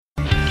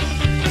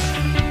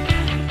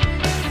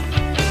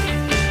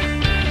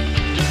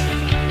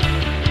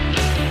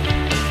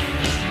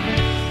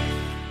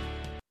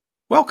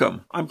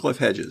Welcome, I'm Cliff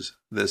Hedges.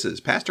 This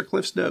is Pastor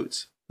Cliff's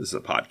Notes. This is a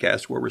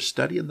podcast where we're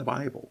studying the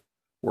Bible.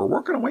 We're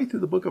working our way through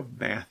the book of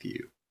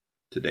Matthew.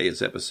 Today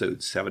is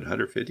episode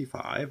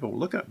 755, and we'll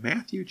look at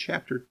Matthew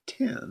chapter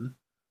 10,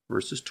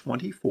 verses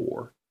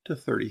 24 to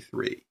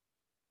 33. Let's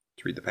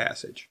read the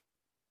passage.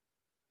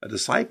 A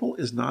disciple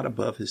is not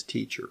above his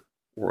teacher,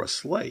 or a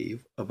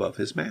slave above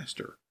his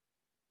master.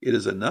 It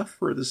is enough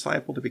for a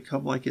disciple to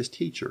become like his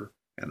teacher,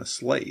 and a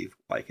slave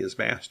like his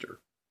master.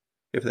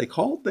 If they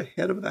called the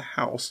head of the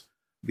house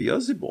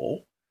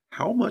Beelzebul,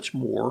 how much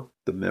more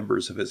the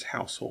members of his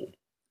household?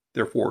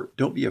 Therefore,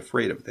 don't be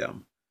afraid of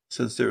them,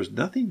 since there is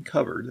nothing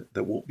covered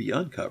that won't be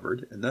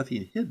uncovered, and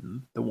nothing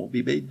hidden that won't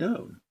be made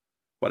known.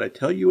 What I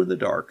tell you in the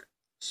dark,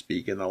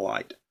 speak in the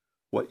light.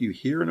 What you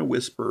hear in a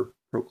whisper,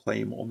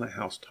 proclaim on the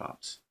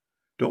housetops.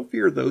 Don't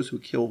fear those who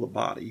kill the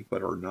body,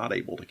 but are not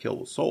able to kill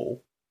the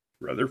soul.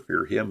 Rather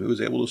fear him who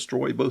is able to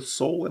destroy both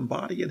soul and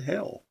body in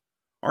hell.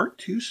 Aren't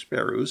 2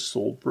 sparrows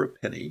sold for a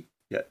penny?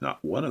 Yet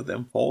not one of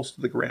them falls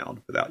to the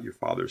ground without your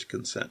Father's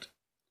consent.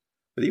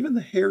 But even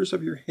the hairs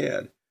of your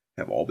head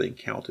have all been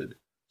counted.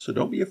 So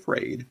don't be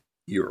afraid.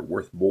 You are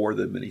worth more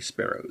than many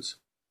sparrows.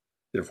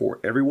 Therefore,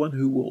 everyone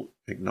who will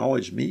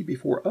acknowledge me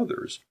before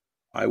others,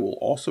 I will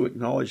also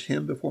acknowledge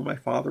him before my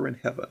Father in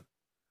heaven.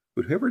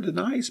 But whoever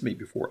denies me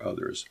before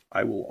others,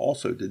 I will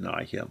also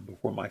deny him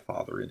before my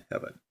Father in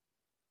heaven.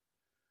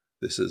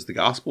 This is the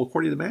Gospel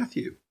according to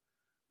Matthew.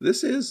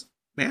 This is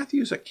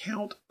Matthew's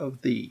account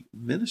of the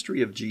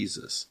ministry of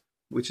Jesus,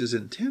 which is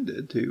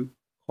intended to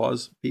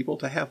cause people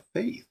to have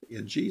faith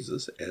in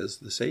Jesus as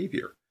the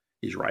Savior.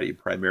 He's writing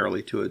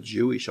primarily to a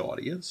Jewish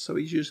audience, so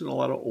he's using a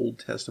lot of Old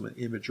Testament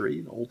imagery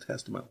and Old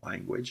Testament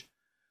language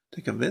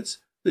to convince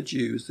the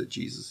Jews that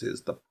Jesus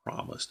is the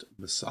promised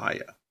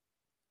Messiah.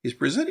 He's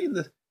presenting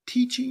the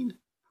teaching,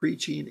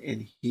 preaching,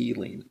 and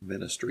healing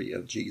ministry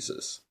of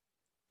Jesus.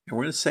 And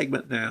we're in a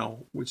segment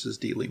now which is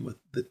dealing with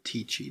the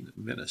teaching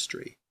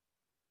ministry.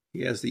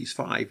 He has these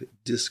 5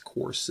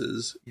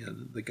 discourses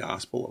in the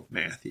Gospel of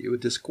Matthew. A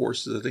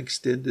discourse is an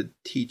extended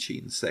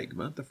teaching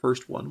segment. The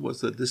first one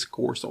was the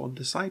discourse on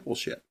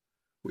discipleship,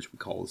 which we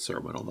call the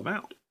Sermon on the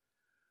Mount.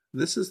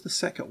 This is the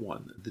second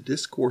one, the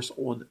discourse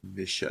on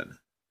mission.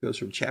 It goes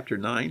from chapter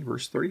 9,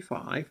 verse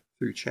 35,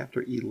 through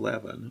chapter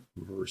 11,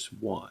 verse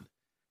 1.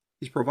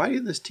 He's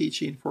providing this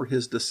teaching for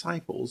his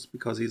disciples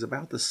because he's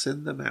about to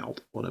send them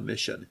out on a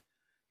mission.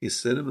 He's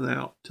sending them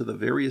out to the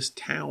various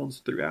towns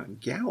throughout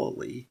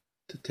Galilee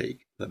to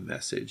take the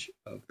message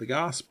of the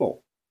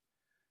gospel.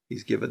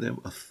 He's given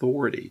them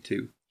authority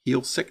to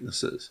heal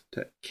sicknesses,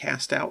 to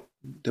cast out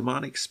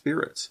demonic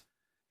spirits,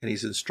 and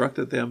he's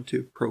instructed them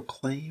to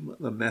proclaim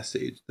the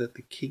message that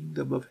the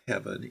kingdom of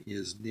heaven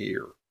is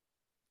near.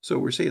 So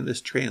we're seeing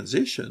this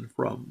transition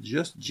from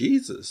just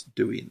Jesus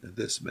doing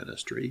this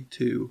ministry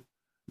to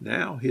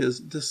now his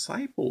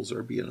disciples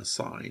are being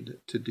assigned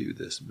to do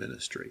this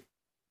ministry.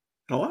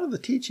 And a lot of the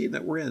teaching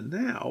that we're in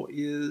now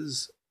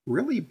is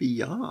really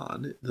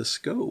beyond the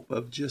scope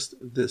of just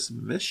this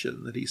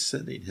mission that he's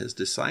sending his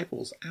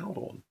disciples out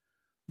on.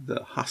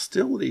 The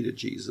hostility to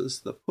Jesus,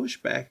 the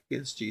pushback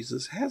against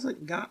Jesus,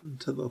 hasn't gotten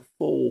to the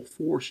full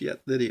force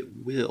yet that it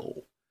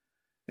will.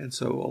 And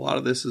so a lot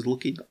of this is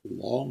looking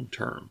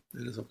long-term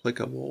and is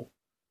applicable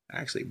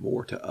actually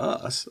more to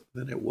us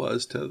than it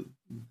was to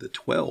the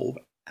 12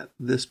 at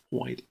this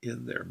point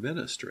in their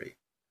ministry.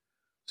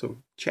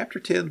 So chapter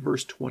 10,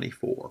 verse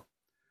 24.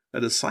 A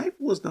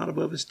disciple is not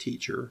above his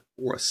teacher,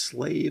 or a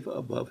slave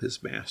above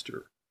his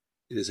master.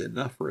 It is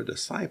enough for a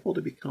disciple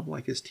to become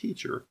like his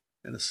teacher,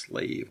 and a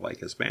slave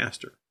like his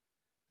master.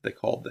 They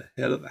called the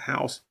head of the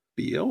house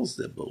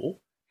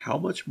Beelzebul. How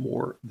much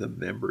more the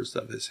members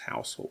of his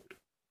household?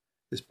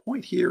 His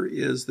point here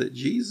is that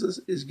Jesus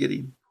is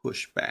getting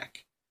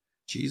pushback.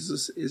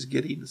 Jesus is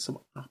getting some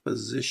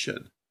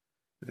opposition.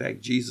 In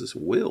fact, Jesus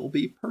will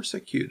be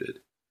persecuted.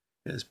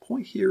 And his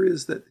point here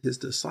is that his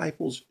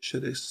disciples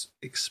should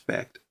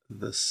expect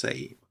the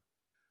same.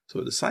 So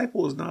a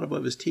disciple is not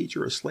above his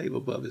teacher, a slave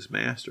above his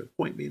master.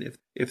 Point being,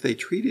 if they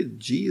treated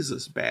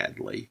Jesus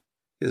badly,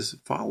 his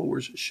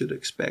followers should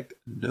expect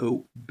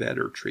no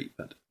better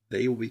treatment.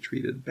 They will be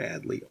treated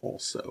badly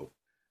also.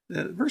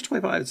 Now, verse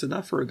 25, it's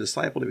enough for a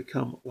disciple to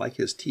become like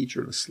his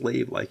teacher and a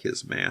slave like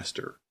his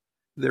master.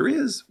 There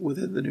is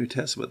within the New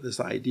Testament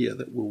this idea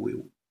that we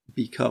will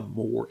become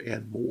more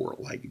and more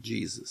like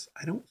Jesus.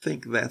 I don't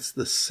think that's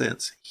the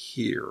sense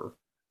here.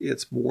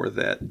 It's more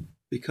that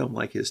become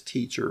like his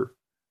teacher,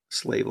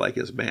 slave like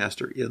his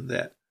master, in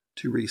that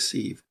to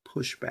receive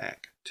pushback,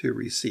 to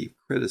receive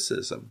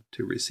criticism,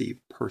 to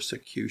receive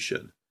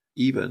persecution,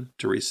 even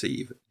to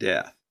receive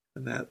death.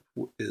 And that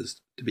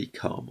is to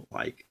become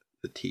like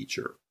the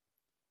teacher.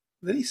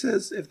 Then he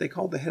says, if they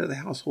called the head of the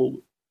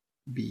household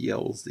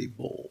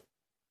Beelzebul.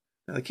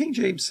 Now the King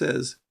James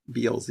says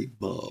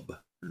Beelzebub,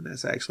 and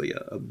that's actually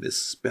a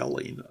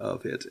misspelling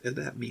of it, and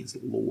that means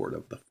Lord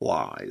of the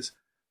Flies.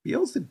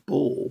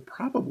 Beelzebul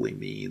probably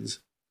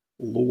means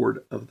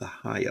Lord of the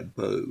High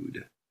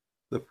Abode,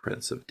 the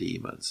Prince of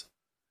Demons,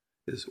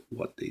 is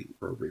what they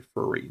are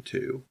referring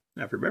to.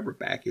 Now, if you remember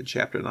back in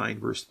chapter 9,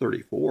 verse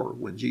 34,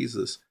 when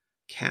Jesus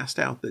cast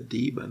out the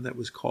demon that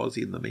was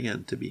causing the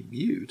man to be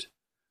mute,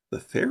 the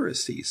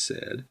Pharisees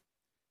said,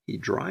 he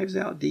drives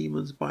out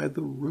demons by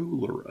the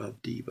ruler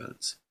of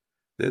demons.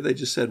 There they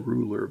just said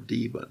ruler of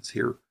demons.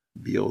 Here,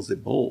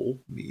 Beelzebul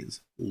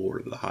means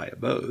Lord of the high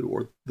abode,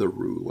 or the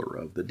ruler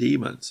of the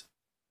demons.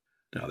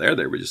 Now there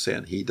they were just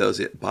saying he does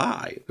it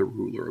by the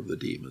ruler of the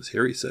demons.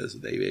 Here he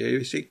says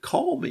they say,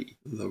 call me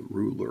the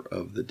ruler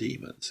of the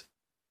demons.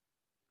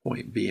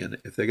 Point being,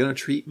 if they're going to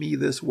treat me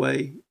this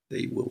way,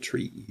 they will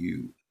treat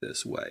you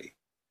this way.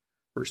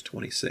 Verse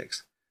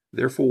 26,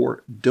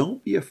 therefore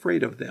don't be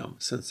afraid of them,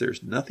 since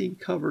there's nothing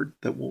covered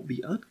that won't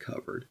be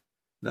uncovered,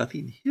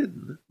 nothing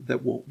hidden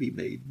that won't be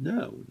made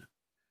known.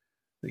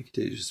 Then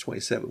continues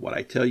 27, what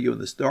I tell you in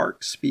this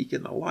dark, speak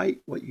in the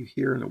light, what you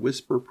hear in a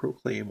whisper,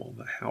 proclaim on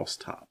the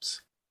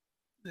housetops.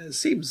 It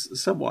seems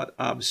somewhat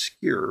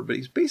obscure, but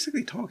he's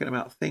basically talking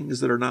about things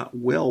that are not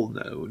well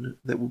known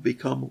that will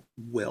become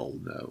well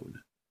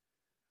known.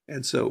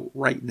 And so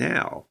right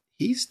now,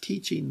 he's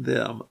teaching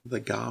them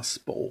the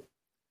gospel,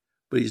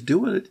 but he's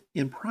doing it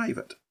in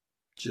private,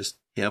 just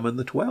him and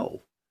the 12.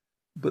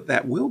 But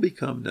that will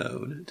become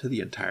known to the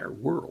entire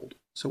world.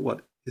 So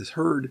what is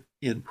heard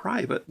in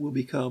private will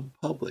become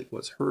public.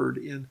 What's heard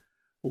in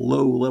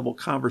low-level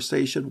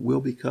conversation will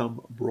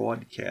become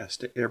broadcast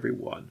to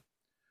everyone.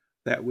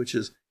 That which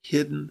is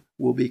hidden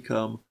will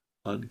become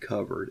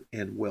uncovered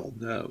and well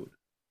known.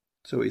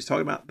 So he's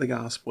talking about the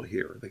gospel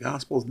here. The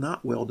gospel is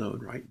not well known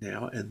right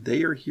now, and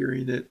they are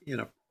hearing it in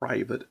a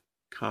private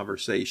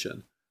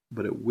conversation,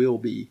 but it will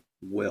be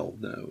well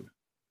known.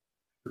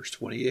 Verse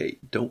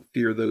 28, don't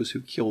fear those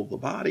who kill the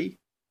body,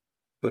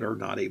 but are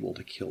not able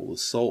to kill the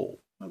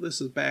soul. Well,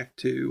 this is back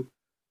to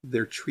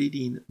they're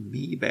treating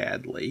me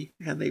badly,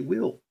 and they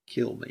will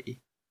kill me.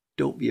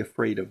 Don't be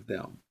afraid of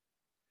them.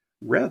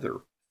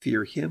 Rather,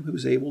 fear him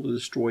who's able to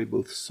destroy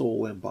both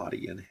soul and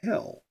body in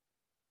hell.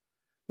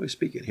 We're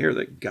speaking here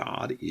that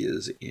God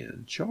is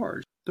in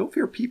charge. Don't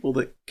fear people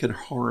that can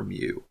harm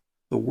you.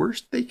 The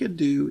worst they can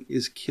do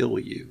is kill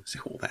you. Say,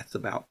 well, that's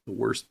about the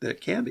worst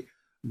that can be.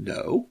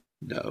 No,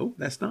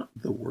 that's not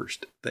the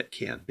worst that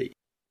can be.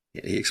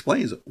 He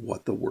explains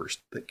what the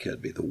worst that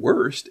could be. The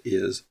worst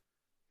is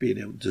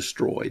being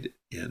destroyed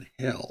in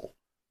hell.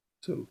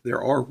 So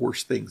there are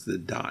worse things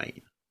than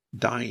dying.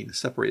 Dying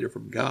separated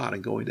from God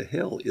and going to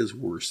hell is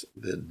worse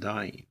than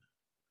dying.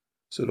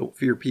 So don't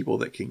fear people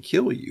that can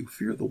kill you.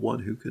 Fear the one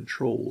who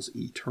controls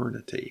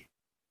eternity.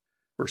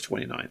 Verse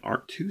 29,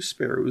 aren't 2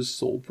 sparrows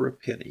sold for a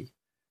penny?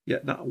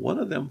 Yet not one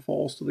of them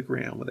falls to the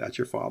ground without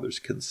your Father's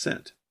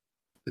consent.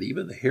 But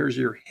even the hairs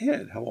of your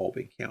head have all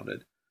been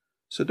counted.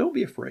 So don't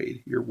be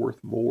afraid. You're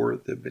worth more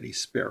than many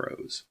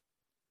sparrows.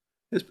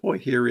 His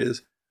point here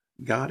is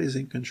God is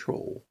in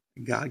control.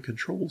 God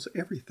controls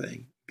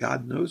everything.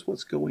 God knows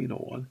what's going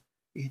on,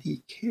 and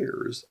he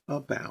cares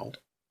about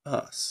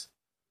us.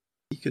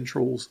 He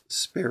controls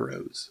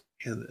sparrows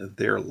and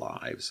their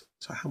lives.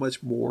 So how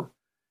much more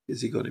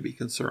is he going to be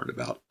concerned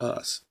about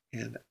us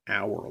and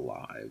our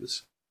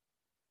lives?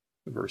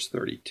 Verse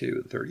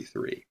 32 and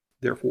 33.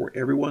 Therefore,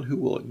 everyone who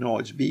will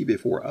acknowledge me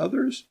before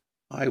others,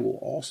 I will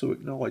also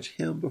acknowledge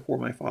him before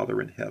my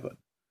Father in heaven.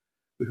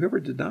 But whoever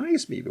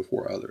denies me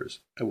before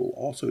others, I will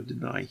also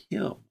deny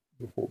him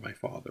before my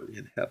Father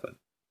in heaven.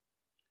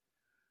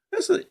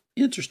 That's an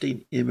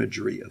interesting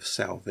imagery of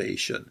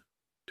salvation.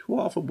 Too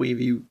often we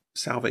view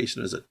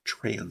salvation as a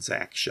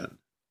transaction.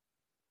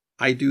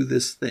 I do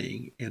this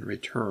thing, in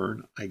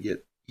return I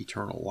get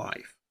eternal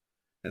life.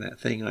 And that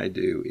thing I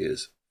do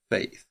is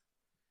faith.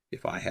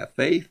 If I have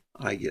faith,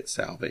 I get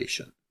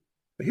salvation.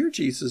 But here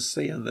Jesus is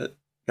saying that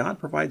God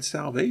provides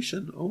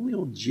salvation only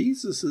on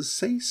Jesus'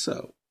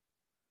 say-so.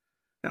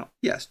 Now,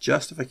 yes,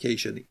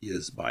 justification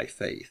is by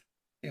faith.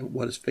 And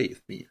what does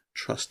faith mean?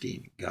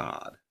 Trusting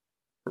God.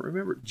 But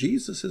remember,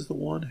 Jesus is the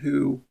one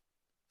who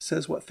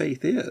says what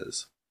faith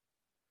is.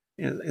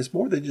 And it's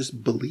more than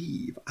just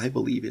believe. I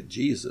believe in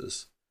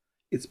Jesus.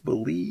 It's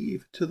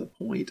believe to the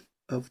point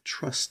of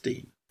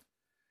trusting.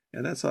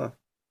 And that's a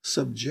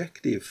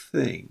subjective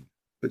thing.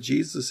 But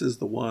Jesus is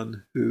the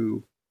one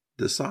who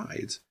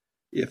decides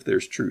if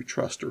there's true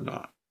trust or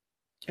not.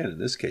 And in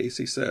this case,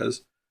 he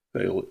says,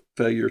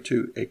 failure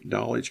to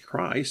acknowledge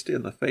Christ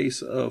in the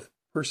face of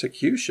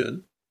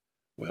persecution,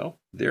 well,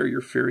 there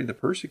you're fearing the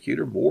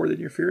persecutor more than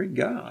you're fearing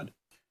God.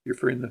 You're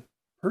fearing the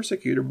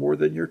persecutor more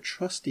than you're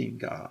trusting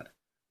God.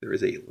 There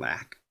is a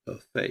lack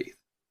of faith.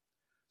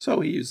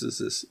 So he uses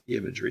this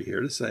imagery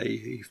here to say,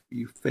 if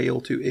you fail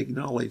to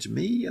acknowledge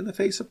me in the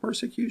face of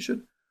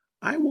persecution,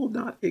 I will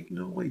not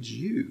acknowledge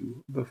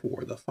you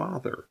before the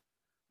Father,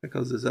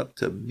 because it's up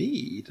to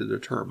me to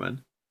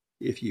determine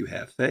if you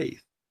have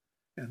faith.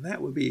 And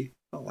that would be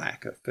a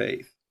lack of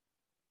faith.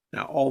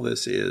 Now, all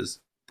this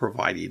is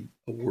providing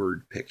a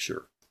word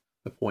picture.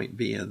 The point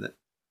being that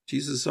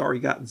Jesus has already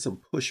gotten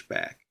some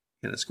pushback,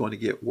 and it's going to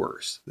get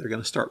worse. They're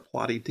going to start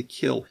plotting to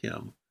kill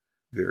him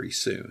very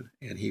soon,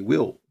 and he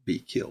will be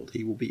killed.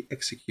 He will be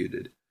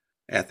executed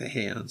at the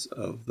hands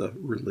of the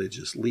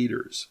religious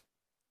leaders.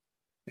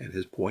 And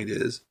his point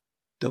is,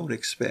 don't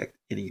expect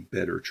any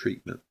better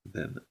treatment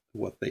than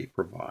what they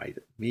provide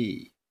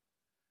me.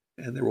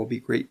 And there will be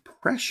great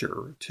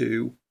pressure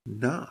to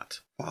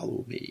not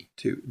follow me,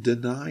 to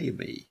deny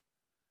me.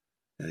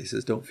 And he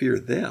says, don't fear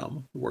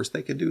them. The worst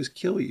they can do is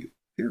kill you.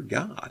 Fear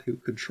God, who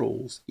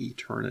controls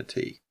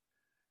eternity.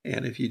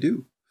 And if you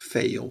do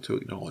fail to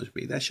acknowledge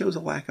me, that shows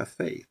a lack of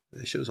faith.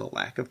 That shows a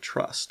lack of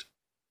trust.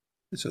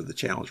 And so the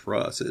challenge for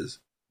us is,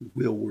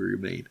 will we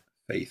remain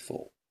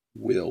faithful?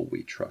 Will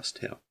we trust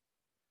him?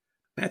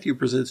 Matthew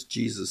presents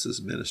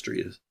Jesus'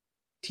 ministry as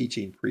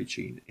teaching,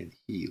 preaching, and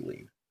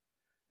healing.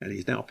 And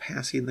he's now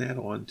passing that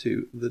on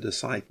to the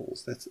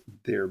disciples. That's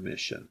their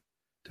mission,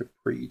 to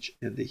preach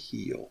and to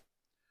heal.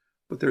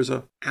 But there's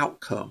an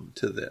outcome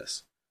to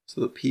this,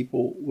 so that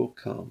people will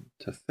come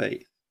to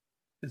faith.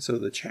 And so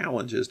the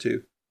challenge is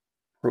to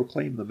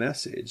proclaim the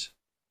message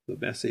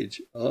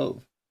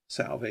of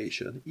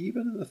salvation,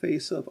 even in the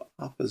face of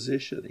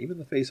opposition, even in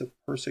the face of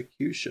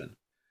persecution.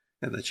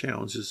 And the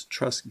challenge is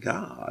trust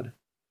God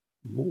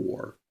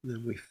more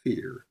than we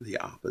fear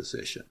the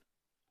opposition.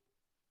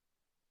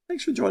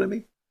 Thanks for joining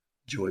me.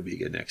 Join me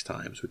again next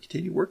time as we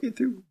continue working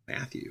through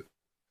Matthew.